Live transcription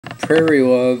Prairie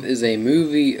Love is a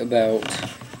movie about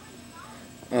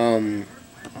a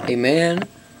man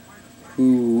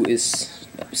who is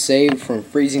saved from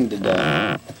freezing to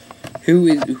death,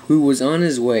 who was on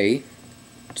his way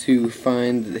to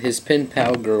find his pen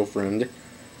pal girlfriend,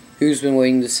 who's been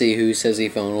waiting to see who he says he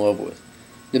fell in love with.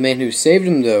 The man who saved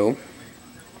him, though,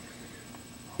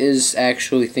 is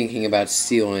actually thinking about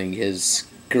stealing his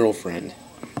girlfriend.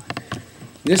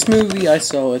 This movie I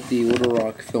saw at the Little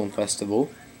Rock Film Festival.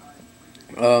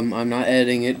 I'm not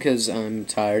editing it because I'm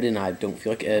tired and I don't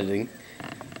feel like editing.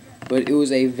 But it was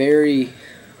I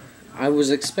was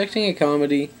expecting a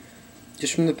comedy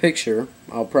just from the picture.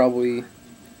 I'll probably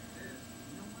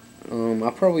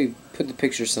put the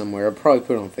picture somewhere. I'll probably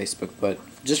put it on Facebook, but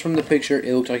just from the picture,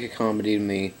 it looked like a comedy to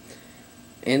me.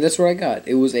 And that's what I got.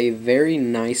 It was a very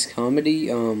nice comedy,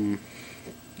 kind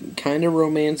of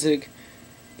romantic,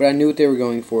 but I knew what they were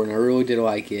going for, and I really did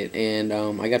like it. And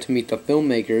I got to meet the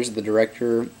filmmakers, the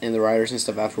director, and the writers and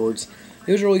stuff afterwards.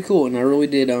 It was really cool, and I really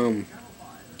did, I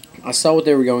saw what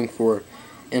they were going for,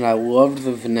 and I loved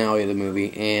the finale of the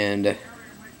movie. And I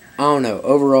don't know,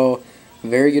 overall,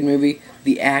 very good movie.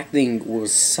 The acting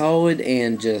was solid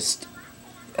and just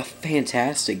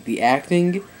fantastic. The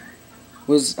acting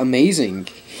was amazing.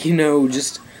 You know,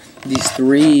 just these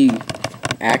three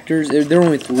actors. There were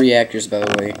only three actors, by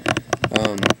the way.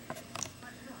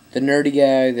 The nerdy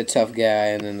guy, the tough guy,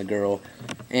 and then the girl.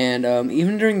 And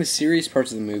even during the serious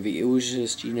parts of the movie, it was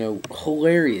just, you know,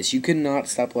 hilarious. You could not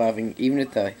stop laughing, even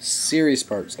at the serious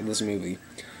parts of this movie,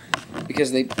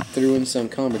 because they threw in some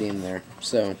comedy in there.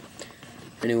 So,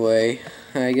 anyway,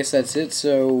 I guess that's it.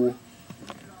 So,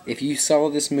 if you saw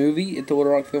this movie at the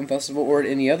Little Rock Film Festival or at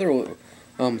any other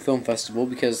film festival,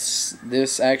 because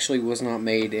this actually was not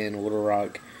made in Little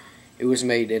Rock, it was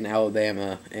made in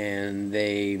Alabama, and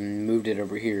they moved it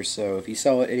over here. So if you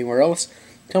saw it anywhere else,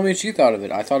 tell me what you thought of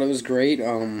it. I thought it was great.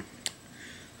 80%,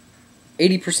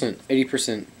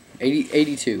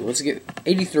 82. Let's get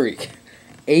 83.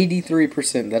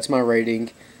 83%. That's my rating.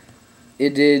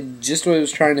 It did just what it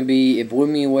was trying to be. It blew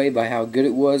me away by how good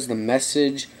it was. The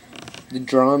message, the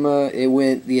drama, it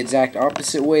went the exact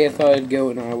opposite way I thought it'd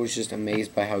go, and I was just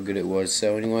amazed by how good it was.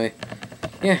 So anyway,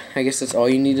 yeah, I guess that's all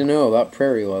you need to know about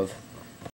Prairie Love.